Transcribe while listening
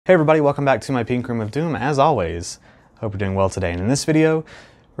Hey everybody, welcome back to my Pink Room of Doom. As always, hope you're doing well today. And in this video,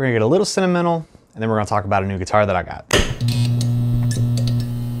 we're gonna get a little sentimental, and then we're gonna talk about a new guitar that I got.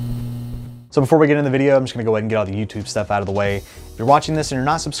 So before we get into the video, I'm just gonna go ahead and get all the YouTube stuff out of the way. If you're watching this and you're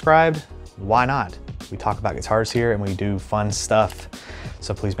not subscribed, why not? We talk about guitars here and we do fun stuff.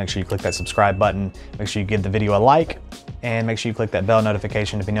 So please make sure you click that subscribe button, make sure you give the video a like, and make sure you click that bell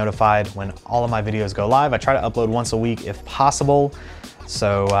notification to be notified when all of my videos go live. I try to upload once a week if possible.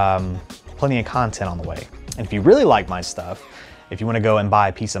 So plenty of content on the way. And if you really like my stuff, if you want to go and buy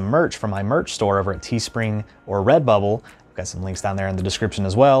a piece of merch from my merch store over at Teespring or Redbubble, I've got some links down there in the description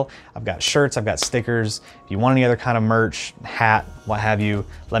as well. I've got shirts, I've got stickers. If you want any other kind of merch, hat, what have you,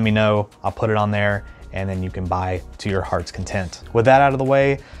 let me know. I'll put it on there and then you can buy to your heart's content. With that out of the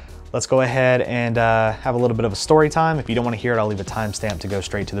way, let's go ahead and have a little bit of a story time. If you don't want to hear it, I'll leave a timestamp to go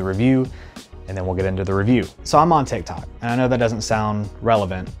straight to the review, and then we'll get into the review. So I'm on TikTok, and I know that doesn't sound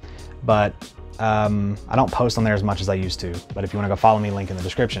relevant, but I don't post on there as much as I used to. But if you want to go follow me, link in the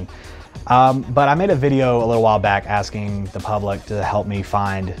description. But I made a video a little while back asking the public to help me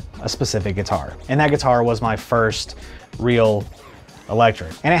find a specific guitar. And that guitar was my first real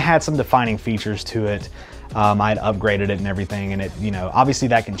electric. And it had some defining features to it. I had upgraded it and everything, and it, you know, obviously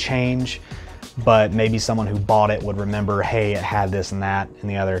that can change, but maybe someone who bought it would remember, hey, it had this and that and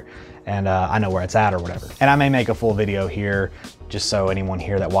the other, and I know where it's at or whatever. And I may make a full video here just so anyone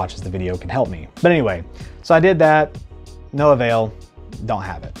here that watches the video can help me. But anyway, so I did that, no avail, don't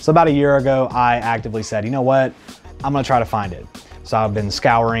have it. So about a year ago, I actively said, you know what, I'm gonna try to find it. So I've been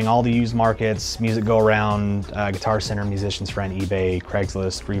scouring all the used markets, Music Go Around, Guitar Center, Musician's Friend, eBay,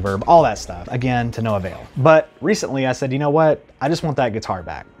 Craigslist, Reverb, all that stuff. Again, to no avail. But recently I said, you know what, I just want that guitar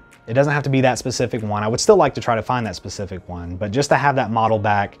back. It doesn't have to be that specific one. I would still like to try to find that specific one, but just to have that model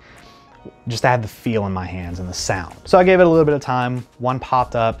back, just to have the feel in my hands and the sound. So I gave it a little bit of time. One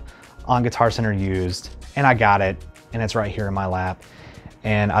popped up on Guitar Center used, and I got it, and it's right here in my lap.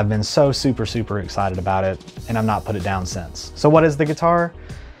 And I've been so super excited about it, and I've not put it down since. So what is the guitar?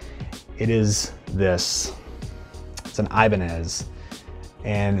 It is this. It's an Ibanez,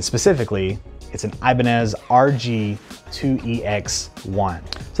 and specifically, it's an Ibanez RG2EX1.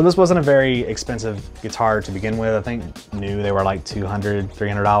 So this wasn't a very expensive guitar to begin with. I think new, they were like $200,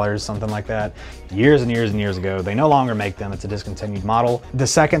 $300, something like that. Years and years ago. They no longer make them. It's a discontinued model. The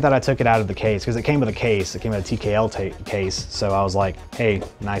second that I took it out of the case, because it came with a case, it came with a TKL case. So I was like, hey,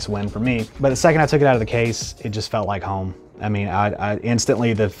 nice win for me. But the second I took it out of the case, it just felt like home. I mean, I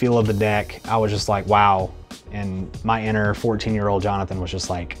instantly, the feel of the neck, I was just like, wow. And my inner 14-year-old Jonathan was just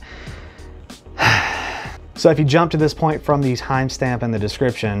like, so if you jump to this point from the timestamp in the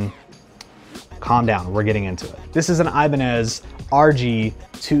description, calm down, we're getting into it. This is an Ibanez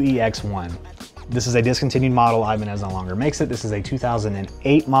RG2EX1. This is a discontinued model. Ibanez no longer makes it. This is a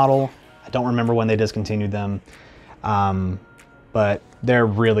 2008 model. I don't remember when they discontinued them, but they're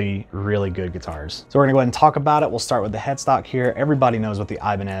really good guitars. So we're gonna go ahead and talk about it. We'll start with the headstock here. Everybody knows what the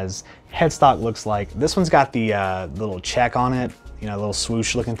Ibanez headstock looks like. This one's got the little check on it, you know, a little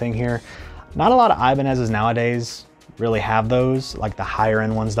swoosh looking thing here. Not a lot of Ibanez's nowadays really have those, like the higher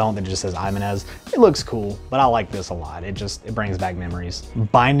end ones don't. It just says Ibanez. It looks cool, but I like this a lot. It brings back memories.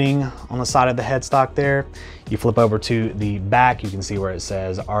 Binding on the side of the headstock there. You flip over to the back, you can see where it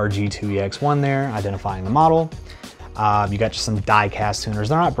says RG2EX1 there, identifying the model. You got just some die cast tuners.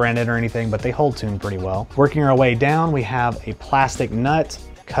 They're not branded or anything, but they hold tune pretty well. Working our way down, we have a plastic nut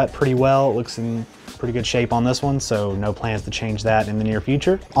cut pretty well. It looks in pretty good shape on this one, so no plans to change that in the near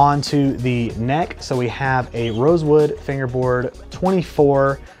future. On to the neck. So we have a rosewood fingerboard,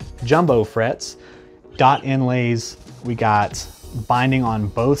 24 jumbo frets, dot inlays. We got binding on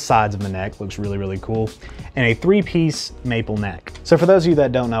both sides of the neck, looks really cool, and a 3-piece maple neck. So for those of you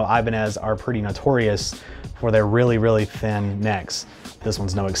that don't know, Ibanez are pretty notorious for their really thin necks. This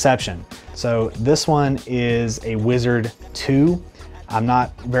one's no exception. So this one is a Wizard 2. I'm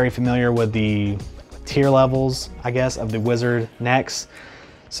not very familiar with the tier levels, I guess, of the Wizard necks.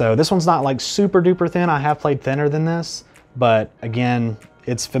 So this one's not like super duper thin. I have played thinner than this, but again,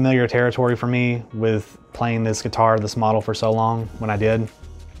 it's familiar territory for me with playing this guitar, this model for so long when I did.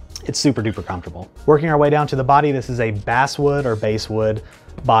 It's super duper comfortable. Working our way down to the body, this is a basswood or basswood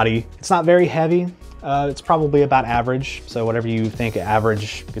body. It's not very heavy. It's probably about average. So whatever you think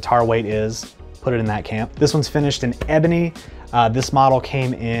average guitar weight is, put it in that camp. This one's finished in ebony. This model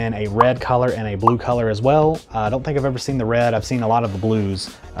came in a red color and a blue color as well. I don't think I've ever seen the red. I've seen a lot of the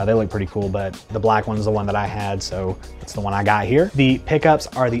blues. They look pretty cool, but the black one's the one that I had, so it's the one I got here. The pickups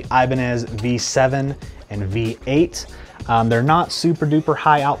are the Ibanez V7 and V8. They're not super duper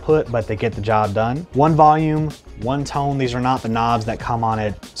high output, but they get the job done. One volume, one tone. These are not the knobs that come on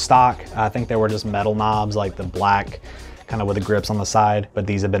it stock. I think they were just metal knobs, like the black, kind of with the grips on the side, but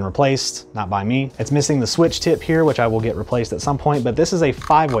these have been replaced, not by me. It's missing the switch tip here, which I will get replaced at some point, but this is a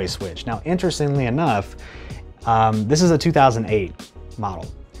 5-way switch. Now, interestingly enough, this is a 2008 model.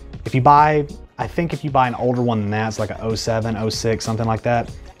 If you buy, I think if you buy an older one than that, it's like a 07, 06, something like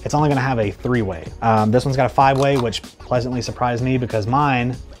that, it's only gonna have a 3-way. This one's got a 5-way, which pleasantly surprised me because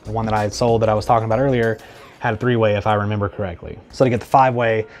mine, the one that I had sold that I was talking about earlier, had a 3-way if I remember correctly. So to get the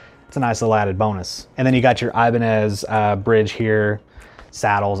 5-way, it's a nice little added bonus. And then you got your Ibanez bridge here,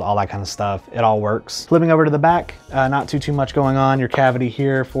 saddles, all that kind of stuff. It all works. Flipping over to the back, not too much going on. Your cavity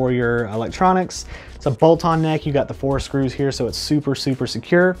here for your electronics. It's a bolt-on neck. You got the 4 screws here, so it's super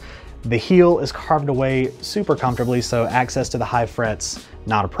secure. The heel is carved away super comfortably, so access to the high frets,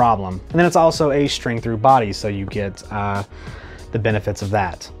 not a problem. And then it's also a string-through body, so you get the benefits of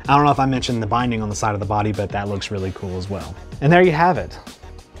that. I don't know if I mentioned the binding on the side of the body, but that looks really cool as well. And there you have it.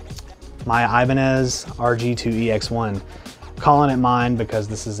 My Ibanez RG2EX1. Calling it mine because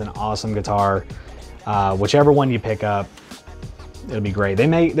this is an awesome guitar. Whichever one you pick up, it'll be great.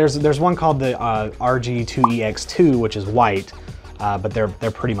 There's one called the RG2EX2, which is white, but they're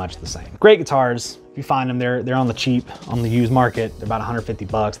pretty much the same. Great guitars. If you find them, they're on the cheap, on the used market. They're about 150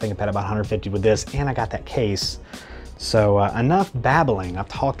 bucks. I think I paid about 150 with this, and I got that case. So enough babbling. I've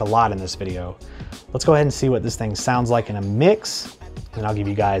talked a lot in this video. Let's go ahead and see what this thing sounds like in a mix, and I'll give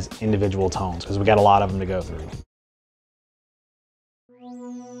you guys individual tones because we got a lot of them to go through.